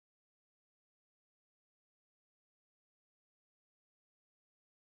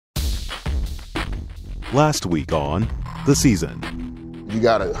Last week on The Season. You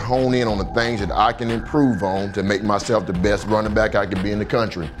got to hone in on the things that I can improve on to make myself the best running back I can be in the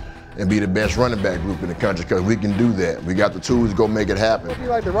country and be the best running back group in the country, because we can do that. We got the tools to go make it happen. You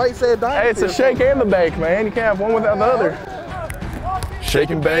like the right side dynasty. Hey, it's a shake and the bake, man. You can't have one without the other.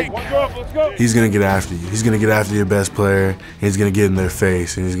 Shake and bake. Let's go. He's going to get after you. He's going to get after your best player. He's going to get in their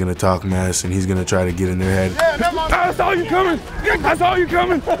face, and he's going to talk mess, and he's going to try to get in their head. I saw you coming. I saw you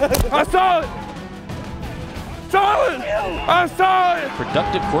coming. I saw it. I saw it.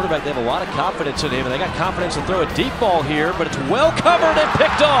 Productive quarterback. They have a lot of confidence in him, and they got confidence to throw a deep ball here, but it's well covered and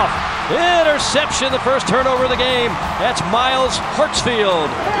picked off. Interception, the first turnover of the game. That's Miles Hartsfield.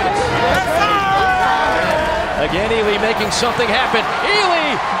 Again, Ely making something happen.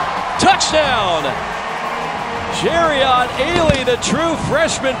 Ely, touchdown! Jarion Ely, the true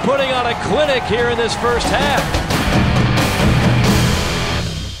freshman, putting on a clinic here in this first half.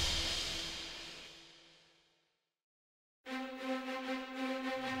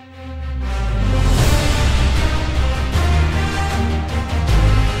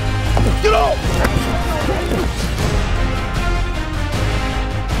 Get off!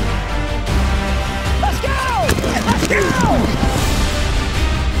 Let's go! Let's go!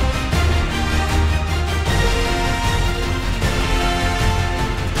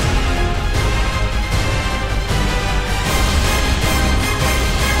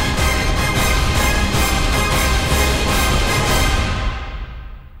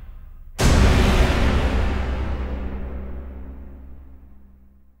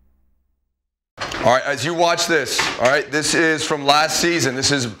 All right, as you watch this, all right, this is from last season.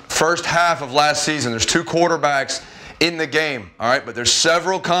 This is first half of last season. There's two quarterbacks in the game, all right, but there's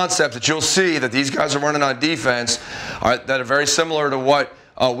several concepts that you'll see that these guys are running on defense, all right, that are very similar to what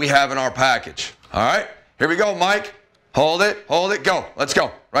we have in our package. All right, here we go, Mike. Hold it, go. Let's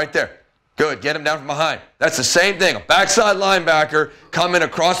go, right there. Good, get him down from behind. That's the same thing, a backside linebacker coming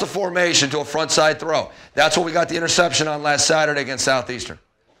across the formation to a front side throw. That's what we got the interception on last Saturday against Southeastern.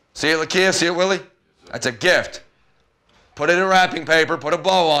 See it, Lakia? See it, Willie? That's a gift. Put it in wrapping paper, put a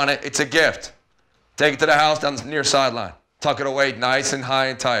bow on it. It's a gift. Take it to the house down the near sideline. Tuck it away nice and high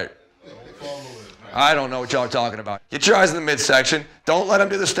and tight. I don't know what y'all are talking about. Get your eyes in the midsection. Don't let him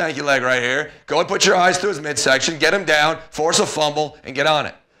do the stanky leg right here. Go and put your eyes through his midsection. Get him down, force a fumble, and get on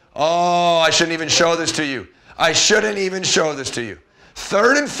it. Oh, I shouldn't even show this to you. I shouldn't even show this to you.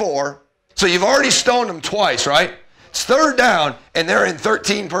 3rd and 4. So you've already stoned them twice, right? It's 3rd down, and they're in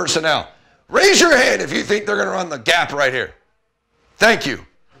 13 personnel. Raise your hand if you think they're going to run the gap right here. Thank you.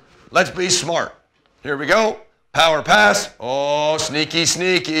 Let's be smart. Here we go. Power pass. Oh, sneaky,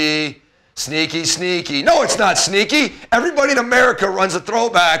 sneaky. Sneaky, sneaky. No, it's not sneaky. Everybody in America runs a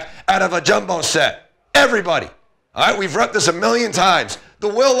throwback out of a jumbo set. Everybody. All right, we've repped this a million times. The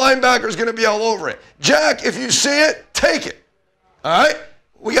Will linebacker is going to be all over it. Jack, if you see it, take it. All right?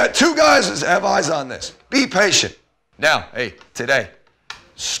 We got 2 guys that have eyes on this. Be patient. Now, hey, today,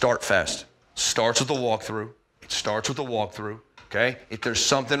 start fast. Starts with the walkthrough. It starts with the walkthrough, okay? If there's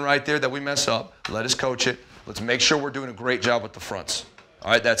something right there that we mess up, let us coach it. Let's make sure we're doing a great job with the fronts.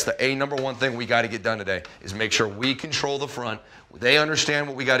 All right, that's the number one thing we got to get done today, is make sure we control the front. They understand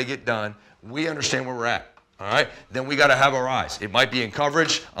what we got to get done. We understand where we're at, all right? Then we got to have our eyes. It might be in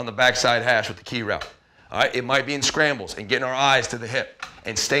coverage on the backside hash with the key route. All right, it might be in scrambles and getting our eyes to the hip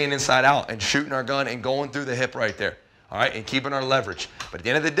and staying inside out and shooting our gun and going through the hip right there. All right, and keeping our leverage. But at the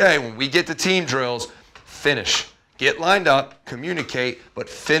end of the day, when we get to team drills, finish. Get lined up, communicate, but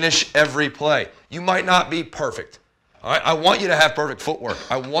finish every play. You might not be perfect. All right, I want you to have perfect footwork.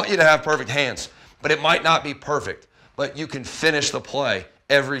 I want you to have perfect hands, but it might not be perfect. But you can finish the play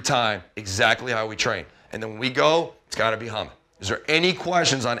every time exactly how we train. And then when we go, it's got to be humming. Is there any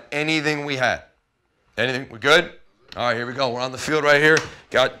questions on anything we had? Anything? We good? All right, here we go. We're on the field right here.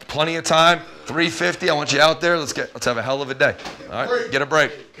 Got plenty of time. 3:50. I want you out there. Let's have a hell of a day. All right, get a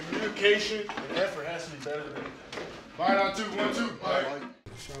break. Communication and effort has to be better than 5 on 2, 1, 2.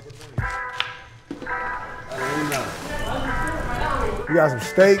 We got some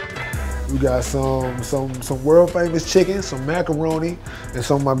steak. We got some world famous chicken, some macaroni, and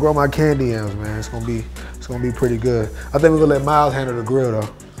some of my grandma candy yams, man. It's gonna be pretty good. I think we're gonna let Miles handle the grill though.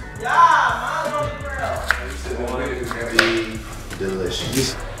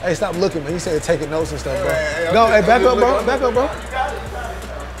 Delicious. Hey, stop looking, man. You said taking notes and stuff, bro. No, hey, back up, bro. Back up, bro.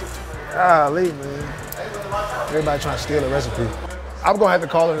 Golly, man. Everybody trying to steal a recipe. I'm gonna have to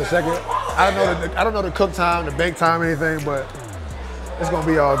call it in a second. I don't know the cook time, the bake time, anything, but it's gonna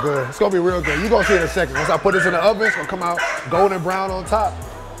be all good. It's gonna be real good. You're gonna see it in a second. Once I put this in the oven, it's gonna come out golden brown on top.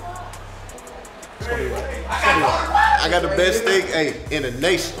 I got the best steak, in the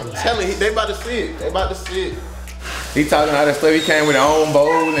nation. I'm telling you, they about to see it. They about to see it. He talking all that stuff. He came with his own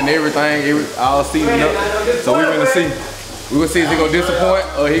bowl and everything. It was all seasoned up. So we gonna see. We gonna see if he gonna disappoint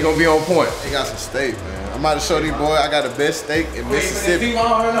or he gonna be on point. They got some steak, man. I'm about to show these boys I got the best steak in Mississippi.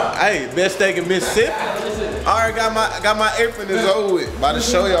 Hey, best steak in Mississippi. I already got my apron is over with. About to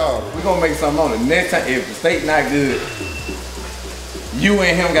show y'all. We gonna make something on it. Next time, if the steak not good, you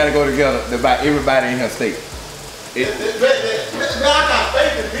and him gotta go together to buy everybody in here steak. Man, I got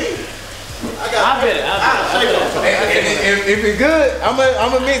faith in me. I bet it. If it's good,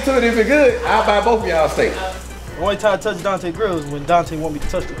 I'm admit to it. If it's good, I'll buy both of y'all steak. The only time I touch Dante grill is when Dante want me to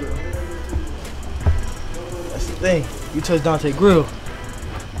touch the grill. That's the thing. You touch Dante grill.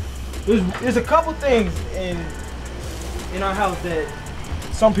 There's a couple things in our house that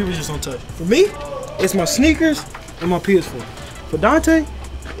some people just don't touch. For me, it's my sneakers and my PS4. For Dante,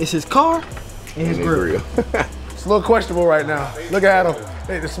 it's his car and his grill. It's a little questionable right now. Look at him.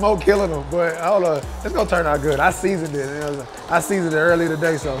 Hey, the smoke killing him, but hold on. It's gonna turn out good. I seasoned it. I seasoned it early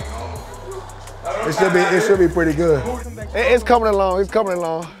today, so it should be pretty good. It's coming along. It's coming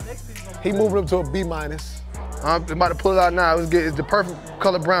along. He moving up to a B-. I'm about to pull it out now. It's the perfect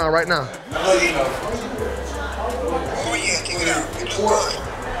color brown right now. Oh yeah, check it out.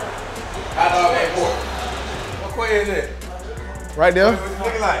 What quay is it? Right there. What's it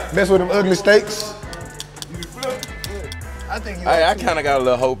looking like? Mess with them ugly steaks. I kind of got a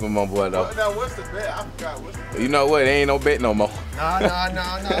little hope in my boy though. Now what's the bet? I forgot what's the bet. You know what? There ain't no bet no more. Nah.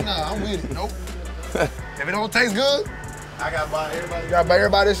 I'm with it. Nope. If it don't taste good, I gotta buy everybody. you gotta buy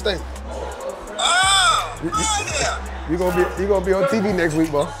everybody a steak. Oh, You gonna be on TV next week,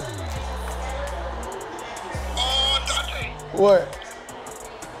 bro. Oh, Dante. What?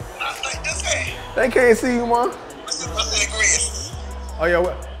 They can't see you, man. I said grace. Oh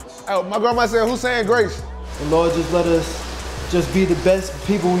yeah. Oh, my grandma said, "Who's saying grace?" And Lord, just let us just be the best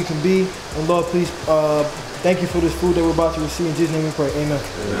people we can be. And Lord, please, thank you for this food that we're about to receive. In Jesus' name we pray, amen.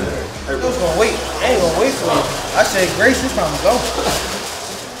 I was gonna wait. I ain't gonna wait for you. I said grace, it's time to go.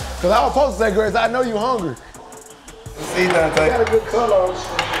 Cause I was supposed to say grace. I know you hungry. See, Dante. You got a good color on.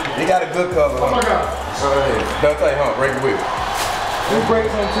 He got a good color. Oh my God. Dante, huh? Break it with me. We break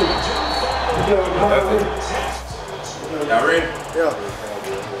some too. Y'all ready? Yeah.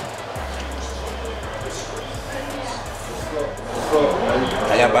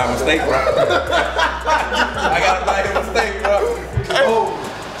 I gotta buy my steak, bro. I gotta buy him a steak, bro.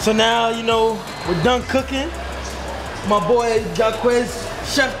 So now, we're done cooking. My boy Jaquez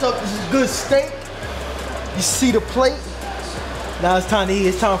chefed up this good steak. You see the plate. Now it's time to eat.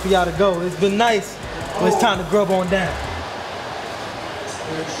 It's time for y'all to go. It's been nice, but it's time to grub on down.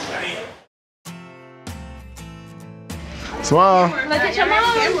 Smile. Look at your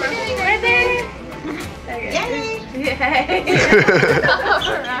mom. Right there. Yay. Yay.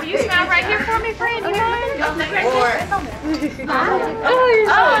 You smile right here for me, friend. You mind? Oh, you're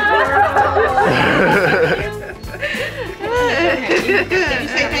so Did you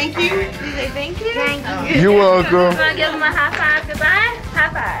say thank you? Did you say thank you? Thank you. You're welcome. You want to give him a high five goodbye?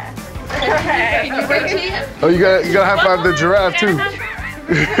 High five. Okay. Can you reach here? Oh, you got to high five the giraffe too.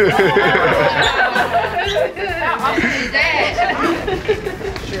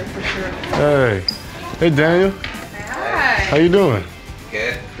 Hey Daniel. Hi. How you doing?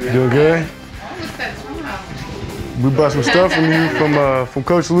 Good. You doing good? We bought some stuff from you from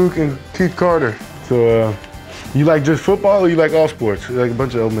Coach Luke and Keith Carter. So you like just football or you like all sports? You like a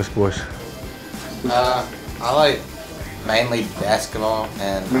bunch of Ole Miss sports? I like mainly basketball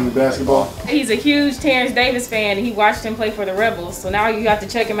and basketball. He's a huge Terrence Davis fan, and he watched him play for the Rebels. So now you have to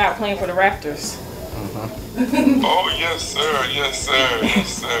check him out playing for the Raptors. Oh yes, sir. Yes, sir. Yes,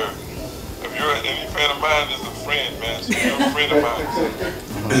 sir. If you're any fan of mine, is a friend, man. So you're a friend of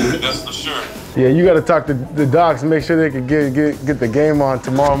mine. That's for sure. Yeah, you got to talk to the docs and make sure they can get the game on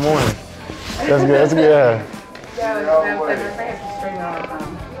tomorrow morning. That's good. That's good. Yeah.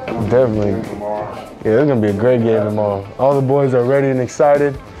 Definitely. Yeah, it's gonna be a great game tomorrow. All the boys are ready and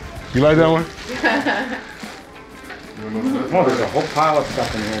excited. You like that one? Oh, there's a whole pile of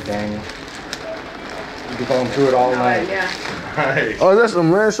stuff in here, Daniel. You can go through it all night. Yeah. Nice. Oh, is that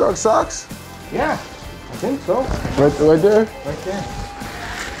some Land Shark socks? Yeah, I think so. Right there? Right there.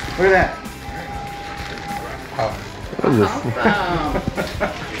 Look at that. Awesome. All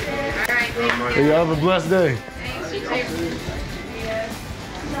right, Hey, y'all have a blessed day.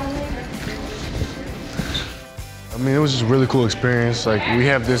 I mean, it was just a really cool experience. Like, we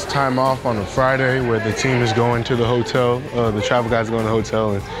have this time off on a Friday where the team is going to the hotel, the travel guys are going to the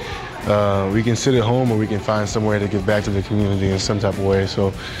hotel, and we can sit at home or we can find somewhere to give back to the community in some type of way.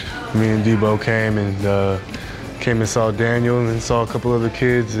 So me and Debo came and saw Daniel and saw a couple other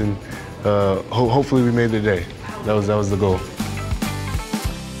kids, and hopefully we made the day. That was the goal.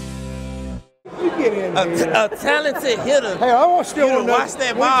 A talented hitter. Hey, I still want to watch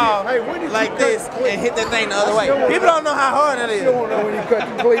that ball like this and hit that thing the other way. People don't know how hard that is. I still want to know when you cut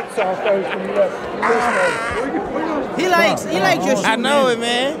the cleats off those from the left. He likes your shoe. I know it,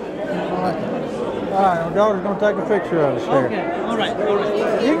 man. All right, our daughter's going to take a picture of us there. Okay, all right.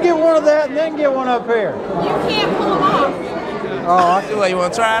 You can get one of that and then get one up here. You can't pull them off. Oh, I see what you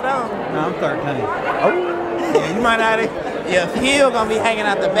want to try it on? No, I'm 13. Oh. Yeah, you might not. Your heel gonna be hanging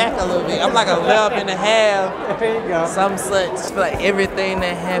out the back a little bit. I'm like a 11 and a half. There you go. Some such, like everything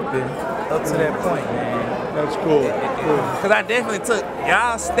that happened up to that point, man. That's cool. Cause I definitely took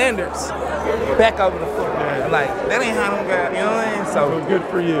y'all standards back over the foot. Like that ain't how them guys, you know what I mean? So good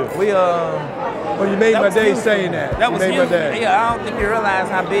for you. We Well, you made my day saying that. That was huge. Yeah, I don't think you realize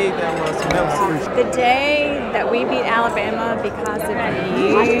how big that was. That was The day that we beat Alabama because of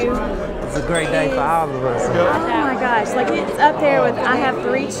you. It's a great day for all of us. Oh my gosh, like it's up there with, I have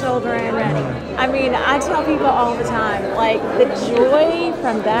 3 children. I mean, I tell people all the time, like the joy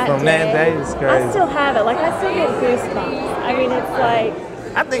from that day is crazy. I still have it, like I still get goosebumps. I mean, it's like.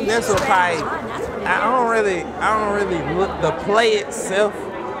 I think that's what probably, I don't really look, the play itself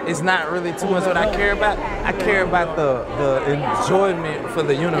is not really too much what I care about. I care about the enjoyment for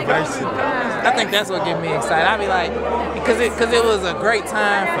the university. I think that's what gets me excited. I be like, because it was a great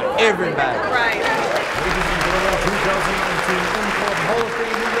time for everybody. Right.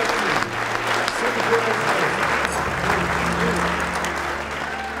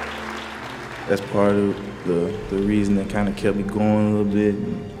 That's part of the reason that kind of kept me going a little bit.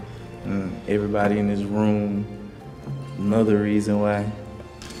 And everybody in this room, another reason why.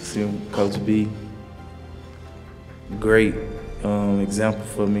 See Coach B, great example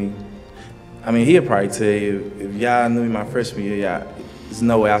for me. I mean, he'll probably tell you, if y'all knew me my freshman year, there's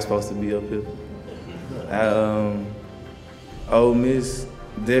no way I was supposed to be up here. Ole Miss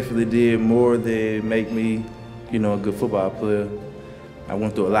definitely did more than make me, a good football player. I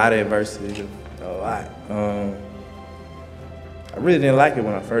went through a lot of adversity, a lot. I really didn't like it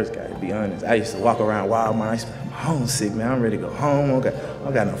when I first got, to be honest. I used to walk around Walmart. I used to be like, I'm homesick, man. I'm ready to go home. I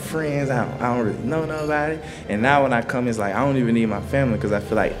don't got no friends. I don't really know nobody. And now when I come, it's like I don't even need my family because I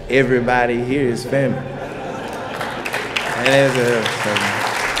feel like everybody here is family. And that's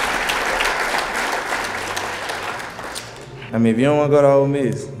I mean, if you don't want to go to Ole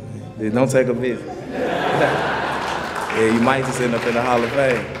Miss, then don't take a visit. Yeah, you might just end up in the Hall of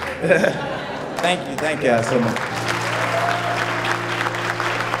Fame. Thank y'all so much.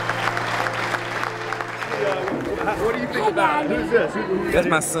 What do you think about it? Who's this? That's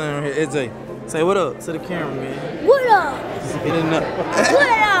my son right here, AJ. Say what up to the camera, man. What up? Get in up. What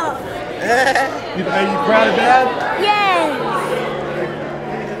up? Are you proud of Dad? Yes.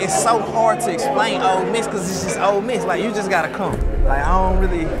 It's so hard to explain Ole Miss because it's just Ole Miss. Like, you just got to come. Like,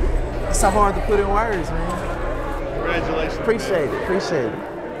 it's so hard to put in words, man. Congratulations. Appreciate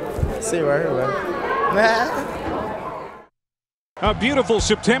it. See you right here, man. A beautiful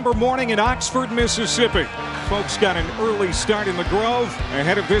September morning in Oxford, Mississippi. Folks got an early start in the Grove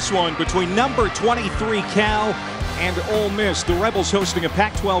ahead of this one between number 23 Cal and Ole Miss. The Rebels hosting a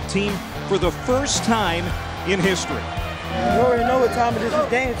Pac-12 team for the first time in history. You already know what time it is. It's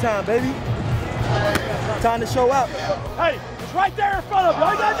game time, baby. Time to show out. Hey, it's right there in front of you.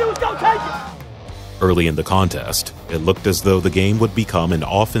 All you gotta do is go take it. Early in the contest, it looked as though the game would become an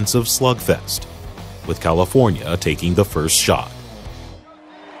offensive slugfest, with California taking the first shot.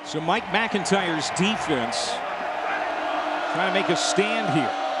 So Mike McIntyre's defense trying to make a stand here.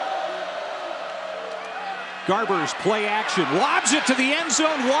 Garber's play action, lobs it to the end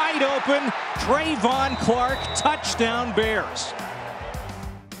zone, wide open. Trayvon Clark, touchdown Bears.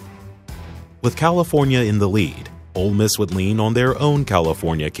 With California in the lead, Ole Miss would lean on their own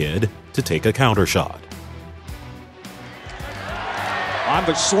California kid to take a counter shot. On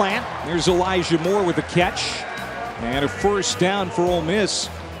the slant, there's Elijah Moore with the catch. And a first down for Ole Miss.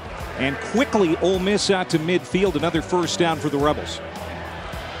 And quickly, Ole Miss out to midfield. Another first down for the Rebels.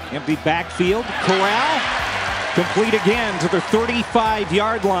 Empty backfield. Corral. Complete again to the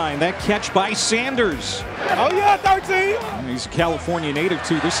 35-yard line. That catch by Sanders. Oh, yeah, 13. And he's a California native,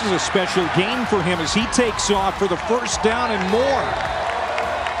 too. This is a special game for him as he takes off for the first down and more.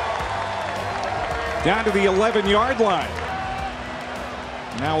 Down to the 11-yard line.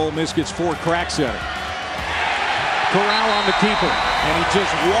 Now Ole Miss gets 4 cracks at it. Corral on the keeper, and he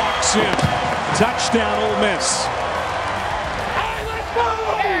just walks in. Touchdown, Ole Miss. Hey, let's go!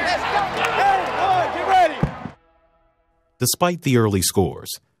 Hey, boy, get ready! Despite the early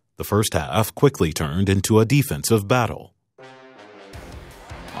scores, The first half quickly turned into a defensive battle.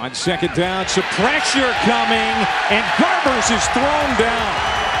 On second down, some pressure coming, and Garbers is thrown down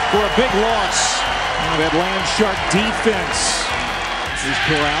for a big loss. That Land Shark defense. Here's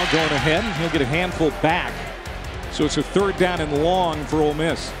Corral going ahead, and he'll get a handful back. So it's a third down and long for Ole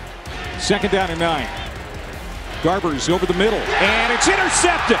Miss. Second down and 9. Garbers over the middle, and it's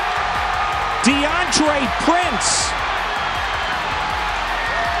intercepted. DeAndre Prince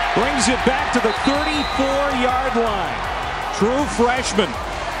brings it back to the 34-yard line. True freshman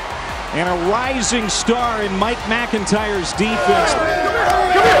and a rising star in Mike McIntyre's defense.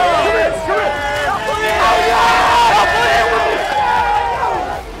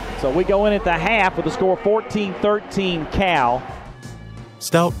 So we go in at the half with a score 14-13 Cal.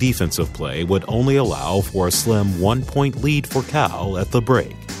 Stout defensive play would only allow for a slim 1-point lead for Cal at the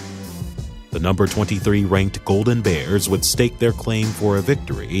break. The number 23 ranked Golden Bears would stake their claim for a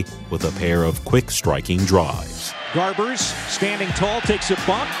victory with a pair of quick striking drives. Garbers, standing tall, takes a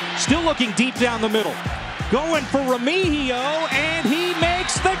bump, still looking deep down the middle. Going for Remigio, and he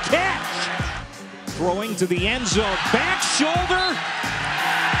makes the catch. Throwing to the end zone, back shoulder.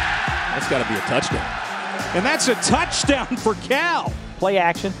 That's got to be a touchdown. And that's a touchdown for Cal. Play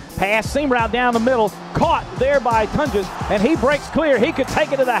action, pass, seam route down the middle, caught there by Tunges, and he breaks clear. He could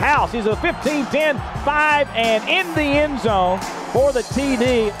take it to the house. He's a 15-10, 5, and in the end zone for the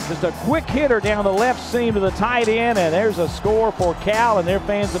TD. Just a quick hitter down the left seam to the tight end, and there's a score for Cal and their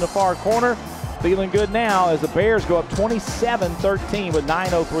fans in the far corner. Feeling good now as the Bears go up 27-13 with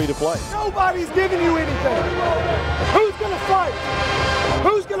 9:03 to play. Nobody's giving you anything. Who's going to fight?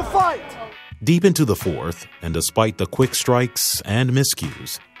 Who's going to fight? Deep into the fourth, and despite the quick strikes and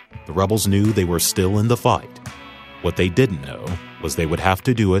miscues, the Rebels knew they were still in the fight. What they didn't know was they would have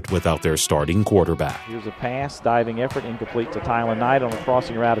to do it without their starting quarterback. Here's a pass, diving effort, incomplete to Tylan Knight on a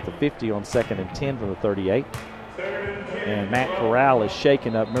crossing route at the 50 on 2nd and 10 from the 38. And Matt Corral is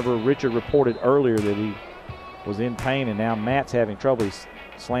shaken up. Remember, Richard reported earlier that he was in pain, and now Matt's having trouble. He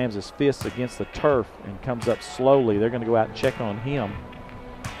slams his fists against the turf and comes up slowly. They're going to go out and check on him.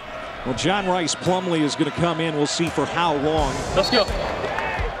 Well, John Rice Plumlee is going to come in. We'll see for how long. Let's go.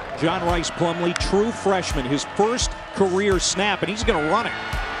 John Rice Plumlee, true freshman, his first career snap, and he's going to run it.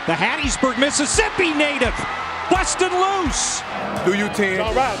 The Hattiesburg, Mississippi native, busted loose. Do you 10?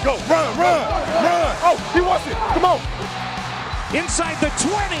 All right, go, run. Oh, he wants it. Come on. Inside the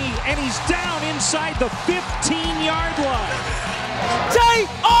 20, and he's down inside the 15-yard line.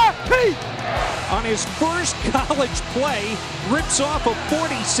 JRP! On his first college play, rips off a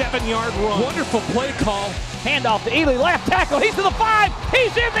 47-yard run. Wonderful play call. Handoff to Ely, left tackle. He's to the 5.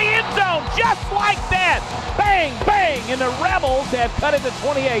 He's in the end zone, just like that. Bang, bang, and the Rebels have cut it to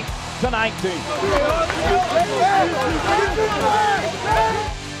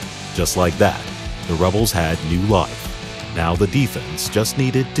 28-19. Just like that, the Rebels had new life. Now the defense just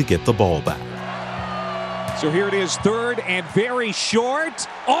needed to get the ball back. So here it is, third and very short.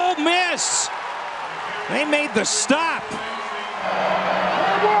 Ole Miss! They made the stop.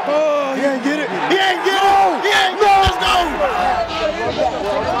 Oh, he ain't get it. He ain't get it. He ain't get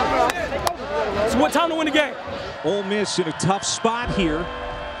it. So what time to win the game? Ole Miss in a tough spot here.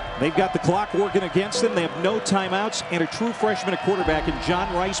 They've got the clock working against them. They have no timeouts and a true freshman at quarterback in John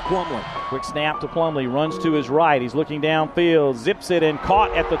Rice Plumlee. Quick snap to Plumlee, runs to his right. He's looking downfield, zips it and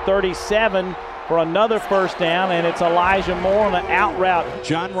caught at the 37 for another first down, and it's Elijah Moore on the out route.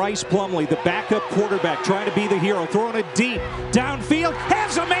 John Rice Plumlee, the backup quarterback, trying to be the hero, throwing it deep, downfield,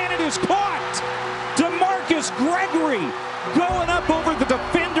 has a man, it is caught! DeMarcus Gregory going up over the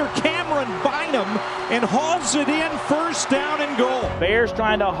defender Cameron Bynum and hauls it in, first down and goal. Bears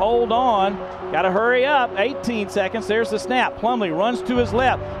trying to hold on. Got to hurry up. 18 seconds. There's the snap. Plumlee runs to his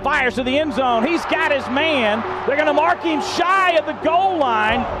left. Fires to the end zone. He's got his man. They're going to mark him shy of the goal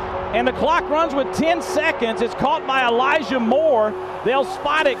line. And the clock runs with 10 seconds. It's caught by Elijah Moore. They'll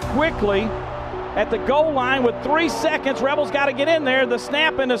spot it quickly at the goal line with 3 seconds. Rebels got to get in there. The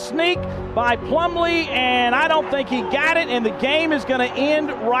snap and the sneak by Plumlee, and I don't think he got it, and the game is going to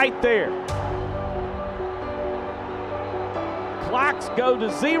end right there. Clocks go to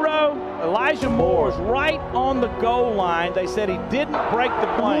 0. Elijah Moore's right on the goal line. They said he didn't break the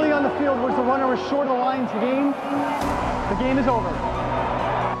play. Ruling on the field was the runner was short of the line to game. The game is over.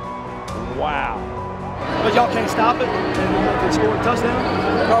 Wow. But y'all can't stop it and score a touchdown?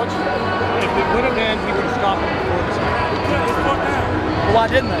 Coach, if it would have been, he would have stopped it before the snap. Well, why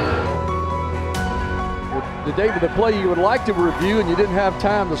didn't they? The David, the play you would like to review and you didn't have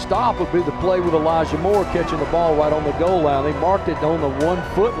time to stop would be the play with Elijah Moore catching the ball right on the goal line. They marked it on the 1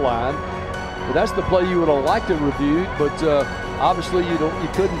 foot line. But that's the play you would have liked to review. But Obviously, you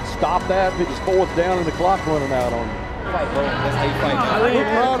couldn't stop that. It was 4th down and the clock running out on you. Fight, bro. That's how you fight. We're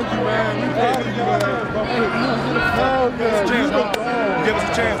proud of you, man. We're proud of you, man. Give us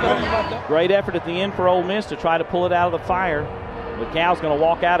a chance, bro. Great effort at the end for Ole Miss to try to pull it out of the fire. But Cal's going to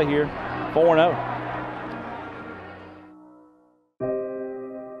walk out of here 4-0.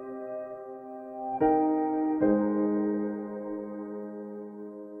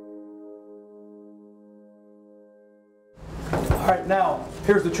 All right, now,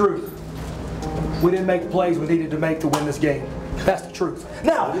 here's the truth. We didn't make the plays we needed to make to win this game. That's the truth.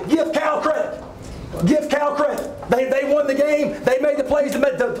 Now, give Cal credit. Give Cal credit. They won the game. They made the plays to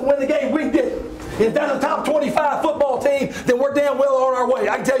win the game. We didn't. If that's a top 25 football team, then we're damn well on our way.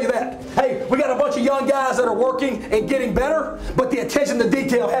 I can tell you that. Hey, we got a bunch of young guys that are working and getting better, but the attention to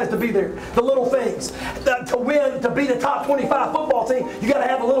detail has to be there. The little things. To win, to be the top 25 football team, you got to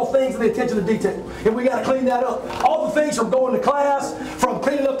have the little things and the attention to detail. And we got to clean that up. All the things from going to class, from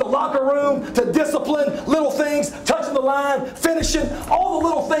cleaning up the locker room, to discipline, little things, touching the line, finishing, all the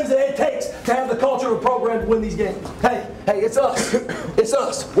little things that it takes to have the culture of a program to win these games. Hey, it's us. It's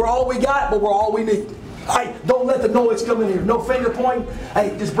us. We're all we got, but we're all we need. Hey, don't let the noise come in here. No finger pointing.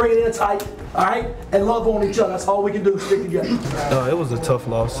 Hey, just bring it in tight, all right? And love on each other. That's all we can do, stick together. It was a tough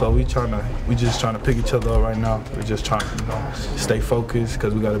loss, so we just trying to pick each other up right now. We're just trying to, stay focused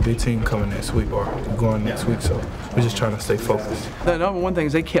because we got a big team coming next week or going next week, so we're just trying to stay focused. The number one thing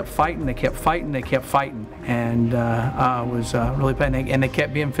is they kept fighting, they kept fighting, they kept fighting, and I was really paying, and they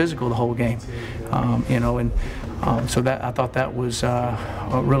kept being physical the whole game, so that I thought that was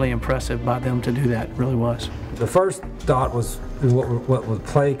really impressive by them to do that. It really was. The first thought was what was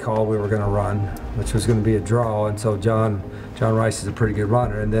play call we were going to run, which was going to be a draw, and so John Rice is a pretty good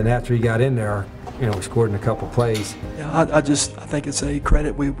runner. And then after he got in there, we scored in a couple plays. Yeah, I think it's a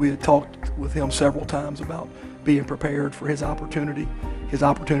credit. We had talked with him several times about being prepared for his opportunity. His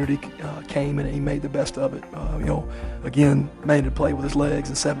opportunity came and he made the best of it. Again, made a play with his legs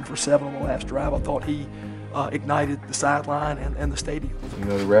and 7 for 7 on the last drive. I thought he ignited the sideline and the stadium.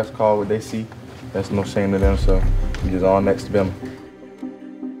 The refs call what they see. That's no shame to them, so we just all next to them.